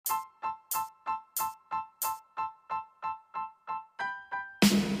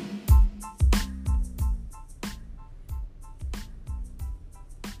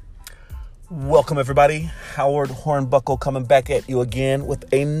Welcome, everybody. Howard Hornbuckle coming back at you again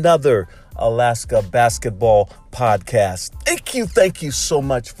with another Alaska basketball podcast. Thank you so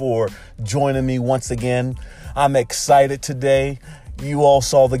much for joining me once again. I'm excited today. You all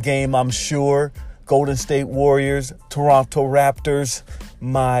saw the game, I'm sure. Golden State Warriors, Toronto Raptors.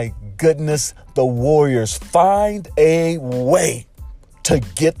 My goodness, the Warriors find a way to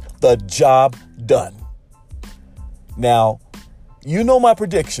get the job done. Now, you know my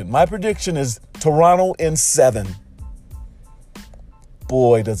prediction. My prediction is Toronto in 7.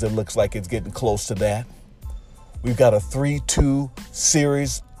 Boy, does it look like it's getting close to that. We've got a 3-2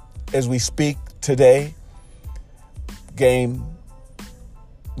 series as we speak today.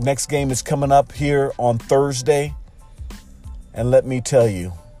 Next game is coming up here on Thursday. And let me tell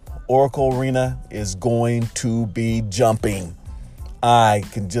you, Oracle Arena is going to be jumping. I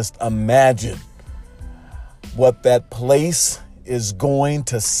can just imagine what that place is going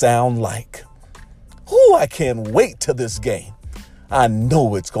to sound like. I can't wait to this game. I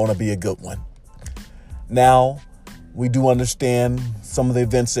know it's going to be a good one. Now, we do understand some of the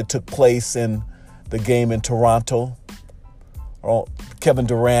events that took place in the game in Toronto. Kevin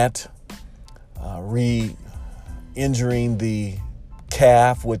Durant re-injuring the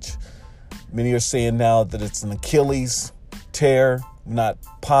calf, which many are saying now that it's an Achilles tear. Not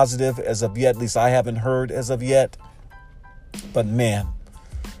positive as of yet. At least I haven't heard as of yet. But man,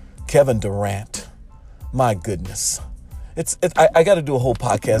 Kevin Durant, my goodness. I got to do a whole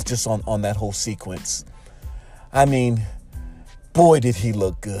podcast just on that whole sequence. I mean, boy, did he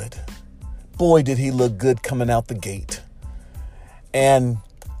look good. Boy, did he look good coming out the gate. And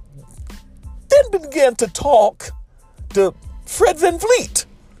then began to talk to Fred VanVleet.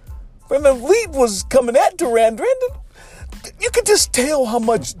 Fred VanVleet was coming at Durant. You could just tell how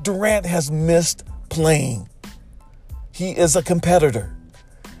much Durant has missed playing. He is a competitor.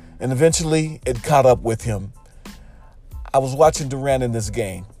 And eventually it caught up with him. I was watching Durant in this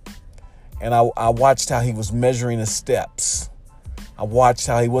game. And I watched how he was measuring his steps. I watched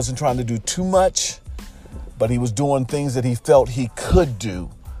how he wasn't trying to do too much, but he was doing things that he felt he could do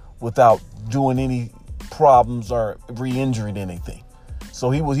without doing any problems or re-injuring anything.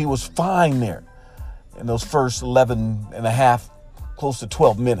 So he was fine there in those first 11 and a half, close to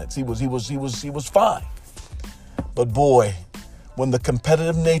 12 minutes. He was fine. But boy, when the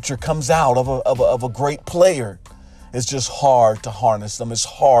competitive nature comes out of a great player, it's just hard to harness them. It's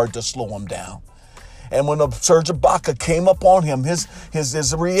hard to slow them down. And when Serge Ibaka came up on him, his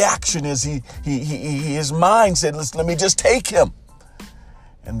reaction is his mind said, let me just take him.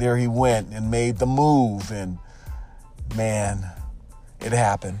 And there he went and made the move. And man, it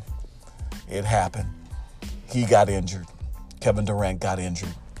happened. It happened. He got injured. Kevin Durant got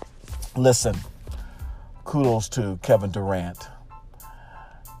injured. Listen, kudos to Kevin Durant.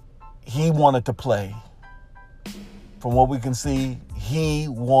 He wanted to play. From what we can see, he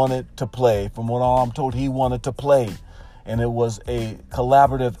wanted to play. From what I'm told, he wanted to play. And it was a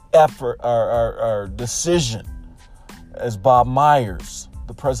collaborative effort or decision, as Bob Myers,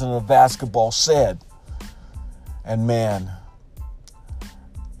 the president of basketball, said. And man,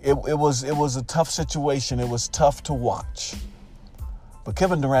 it was a tough situation. It was tough to watch. But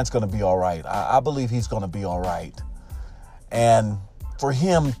Kevin Durant's going to be all right. I believe he's going to be all right. And for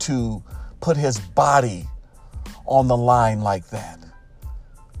him to put his body on the line like that,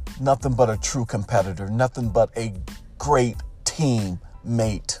 nothing but a true competitor, nothing but a great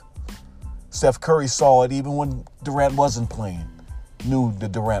teammate. Steph Curry saw it even when Durant wasn't playing, knew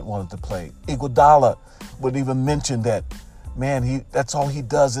that Durant wanted to play. Iguodala would even mention that, man, that's all he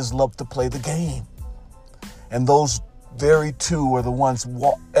does is love to play the game. And those very two are the ones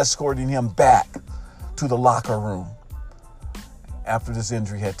escorting him back to the locker room after this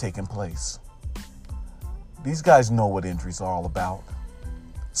injury had taken place. These guys know what injuries are all about.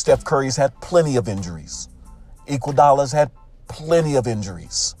 Steph Curry's had plenty of injuries. Iguodala's had plenty of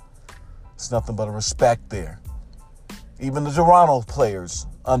injuries. It's nothing but a respect there. Even the Toronto players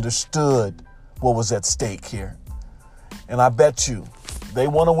understood what was at stake here. And I bet you they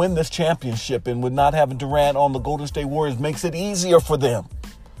want to win this championship, and with not having Durant on the Golden State Warriors makes it easier for them.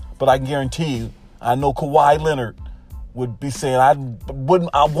 But I can guarantee you, I know Kawhi Leonard would be saying, I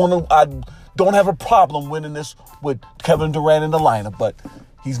don't have a problem winning this with Kevin Durant in the lineup, but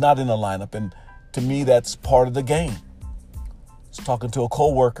he's not in the lineup. And to me, that's part of the game. I was talking to a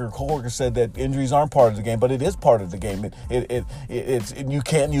coworker. A coworker said that injuries aren't part of the game, but it is part of the game. You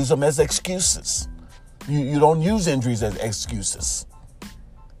can't use them as excuses. You don't use injuries as excuses.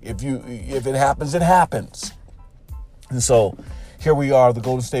 If it happens, it happens. And so here we are, the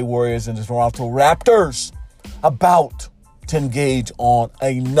Golden State Warriors and the Toronto Raptors, about to engage on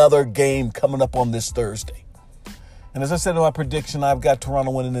another game coming up on this Thursday. And as I said in my prediction, I've got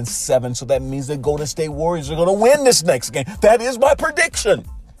Toronto winning in 7. So that means the Golden State Warriors are going to win this next game. That is my prediction.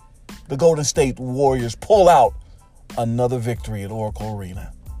 The Golden State Warriors pull out another victory at Oracle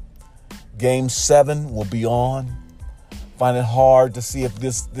Arena. Game 7 will be on. Find it hard to see if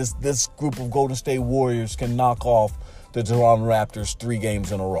this group of Golden State Warriors can knock off the Toronto Raptors 3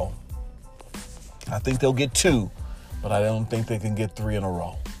 games in a row. I think they'll get 2, but I don't think they can get 3 in a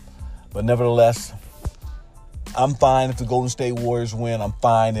row. But nevertheless, I'm fine if the Golden State Warriors win. I'm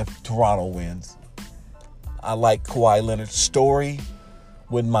fine if Toronto wins. I like Kawhi Leonard's story.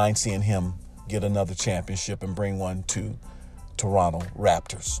 Wouldn't mind seeing him get another championship and bring one to Toronto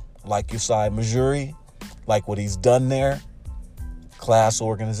Raptors. Like Usai Majuri, like what he's done there. Class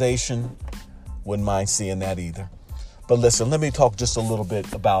organization. Wouldn't mind seeing that either. But listen, let me talk just a little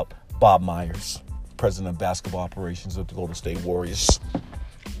bit about Bob Myers, president of basketball operations of the Golden State Warriors.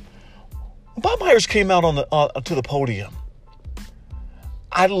 Bob Myers came out to the podium.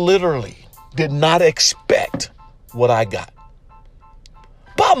 I literally did not expect what I got.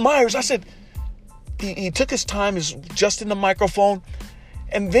 Bob Myers, I said, he took his time, is just in the microphone,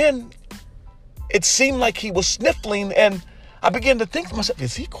 and then it seemed like he was sniffling, and I began to think to myself,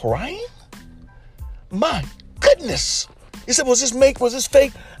 is he crying? My goodness. He said, was this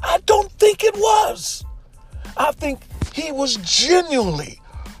fake? I don't think it was. I think he was genuinely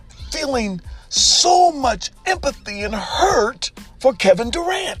feeling so much empathy and hurt for Kevin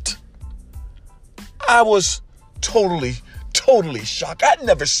Durant. I was totally shocked. I'd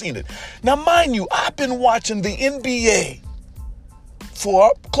never seen it. Now, mind you, I've been watching the NBA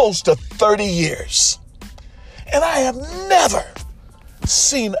for close to 30 years. And I have never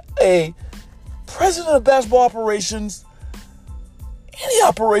seen a president of basketball operations, any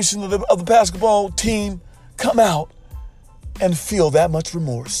operation of the basketball team, come out and feel that much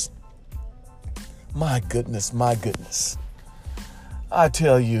remorse. My goodness. I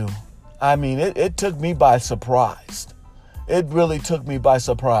tell you, I mean, it took me by surprise. It really took me by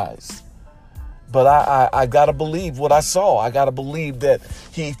surprise. But I got to believe what I saw. I got to believe that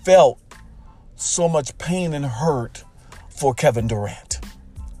he felt so much pain and hurt for Kevin Durant.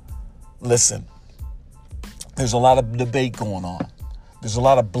 Listen, there's a lot of debate going on. There's a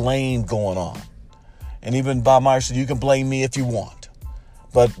lot of blame going on. And even Bob Myers said, you can blame me if you want.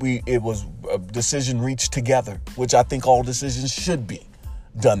 But it was a decision reached together, which I think all decisions should be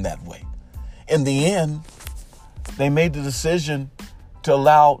done that way. In the end, they made the decision to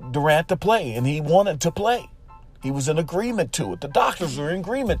allow Durant to play, and he wanted to play. He was in agreement to it. The doctors were in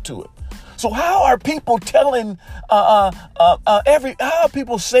agreement to it. So how are people telling how are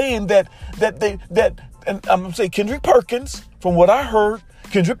people saying that and I'm gonna say Kendrick Perkins, from what I heard,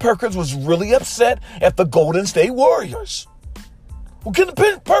 Kendrick Perkins was really upset at the Golden State Warriors. Well,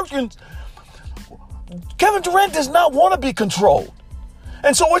 Kendrick Perkins, Kevin Durant does not want to be controlled.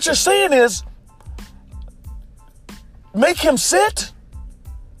 And so what you're saying is, make him sit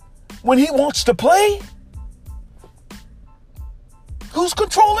when he wants to play? Who's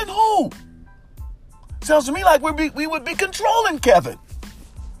controlling who? Sounds to me like we would be controlling Kevin.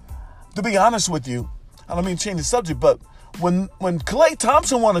 To be honest with you, I don't mean to change the subject, but when Klay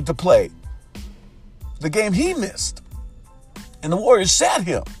Thompson wanted to play, the game he missed, and the Warriors sat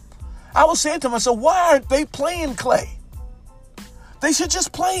him, I was saying to myself, why aren't they playing Klay? They should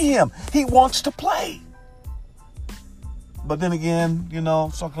just play him. He wants to play. But then again, I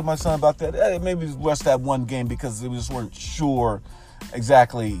was talking to my son about that. Maybe rest that one game because they just weren't sure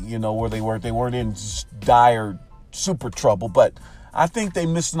exactly, where they were. They weren't in dire super trouble. But I think they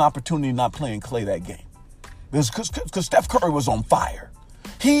missed an opportunity not playing Klay that game. Because Steph Curry was on fire.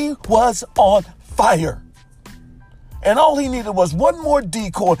 He was on fire. And all he needed was one more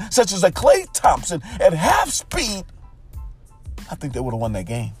decoy, such as a Klay Thompson at half speed. I think they would have won that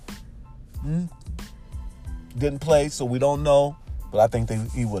game. Didn't play, so we don't know, but I think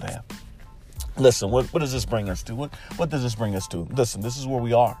he would have. Listen, what does this bring us to? What does this bring us to? Listen, this is where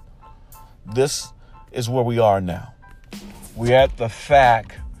we are. This is where we are now. We're at the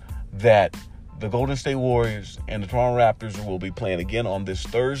fact that the Golden State Warriors and the Toronto Raptors will be playing again on this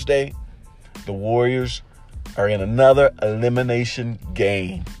Thursday. The Warriors are in another elimination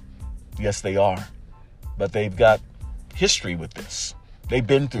game. Yes, they are. But they've got history with this. They've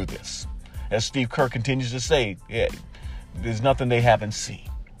been through this. As Steve Kerr continues to say, there's nothing they haven't seen.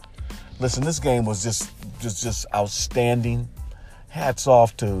 Listen, this game was just outstanding. Hats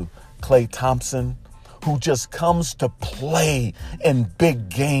off to Klay Thompson, who just comes to play in big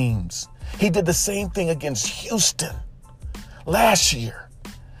games. He did the same thing against Houston last year.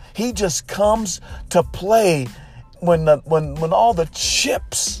 He just comes to play when all the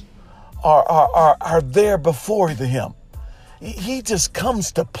chips are there before him, he just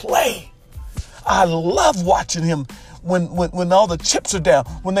comes to play. I love watching him when all the chips are down,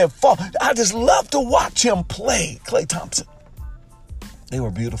 when they fall. I just love to watch him play. Klay Thompson. They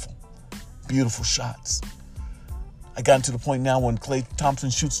were beautiful, beautiful shots. I gotten to the point now when Klay Thompson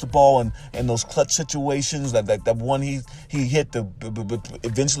shoots the ball and those clutch situations, that one he hit to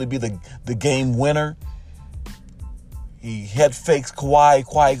eventually be the game winner. He head fakes Kawhi.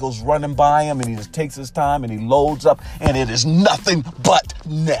 Kawhi goes running by him, and he just takes his time, and he loads up, and it is nothing but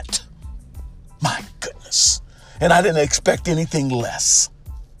net. My goodness. And I didn't expect anything less.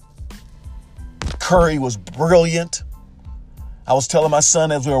 Curry was brilliant. I was telling my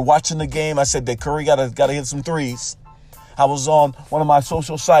son as we were watching the game, I said that Curry gotta hit some threes. I was on one of my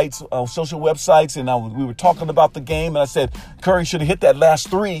social websites, and we were talking about the game, and I said Curry should have hit that last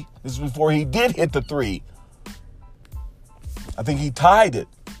three. This is before he did hit the three. I think he tied it.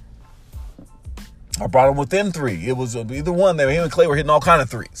 I brought him within three. It was either one. Him and Klay were hitting all kind of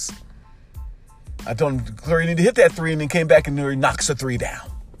threes. I told him Curry needed to hit that three, and then came back and he knocks the three down.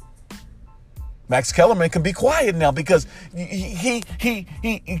 Max Kellerman can be quiet now because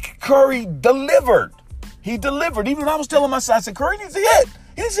Curry delivered. He delivered. Even when I was telling my son, I said, Curry needs to hit.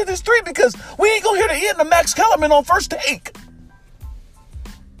 He needs to hit this three because we ain't going to hit the end of Max Kellerman on first take.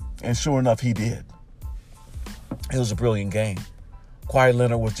 And sure enough, he did. It was a brilliant game. Kawhi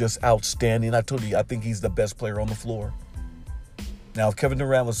Leonard was just outstanding. I told you, I think he's the best player on the floor. Now, if Kevin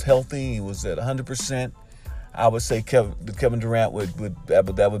Durant was healthy, he was at 100%, I would say Kevin Durant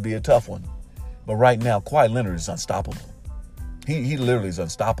would be a tough one. But right now, Kawhi Leonard is unstoppable. He literally is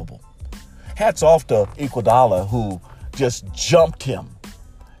unstoppable. Hats off to Iguodala, who just jumped him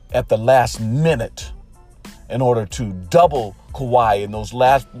at the last minute in order to double Kawhi in those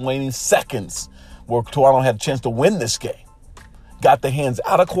last waning seconds where Toronto had a chance to win this game. Got the hands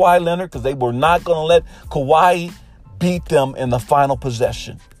out of Kawhi Leonard because they were not going to let Kawhi beat them in the final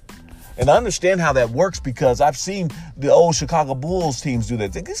possession. And I understand how that works because I've seen the old Chicago Bulls teams do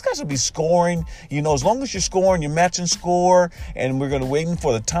that. These guys will be scoring. You know, as long as you're scoring, you're matching score, and we're going to waiting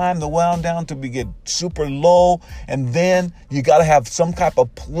for the time to wound down to get super low. And then you got to have some type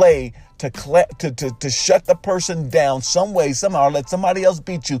of play to shut the person down some way, somehow, or let somebody else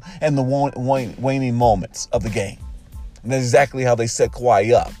beat you in the waning moments of the game. And that's exactly how they set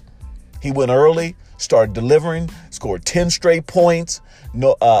Kawhi up. He went early, started delivering, scored 10 straight points.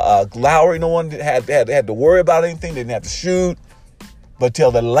 No, Lowry, no one had to worry about anything. They didn't have to shoot. But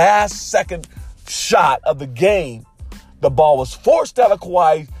till the last second shot of the game, the ball was forced out of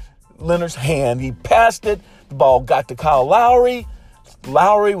Kawhi Leonard's hand. He passed it. The ball got to Kyle Lowry.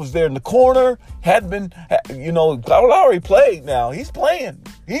 Lowry was there in the corner. Kyle Lowry played now. He's playing.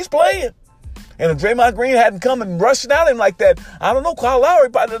 And if Draymond Green hadn't come and rushed at him like that, I don't know, Kyle Lowry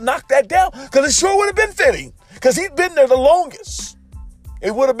probably knocked that down because it sure would have been fitting because he'd been there the longest.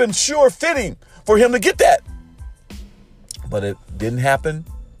 It would have been sure fitting for him to get that. But it didn't happen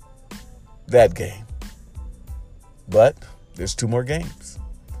that game. But there's 2 more games.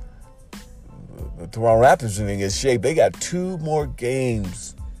 The Toronto Raptors are in good shape. They got 2 more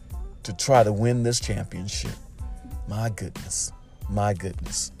games to try to win this championship. My goodness.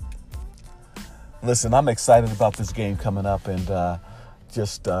 Listen, I'm excited about this game coming up and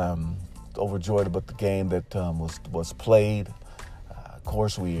just overjoyed about the game that was played. Of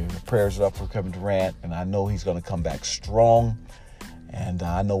course, prayers are up for Kevin Durant, and I know he's going to come back strong. And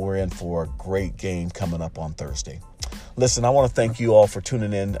I know we're in for a great game coming up on Thursday. Listen, I want to thank you all for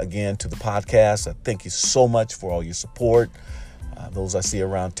tuning in again to the podcast. I thank you so much for all your support. Those I see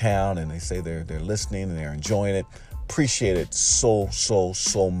around town, and they say they're listening and they're enjoying it. Appreciate it so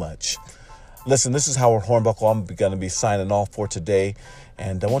much. Listen, this is Howard Hornbuckle. I'm going to be signing off for today.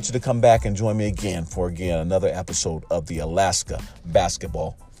 And I want you to come back and join me again for another episode of the Alaska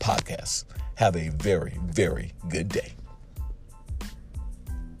Basketball Podcast. Have a very, very good day.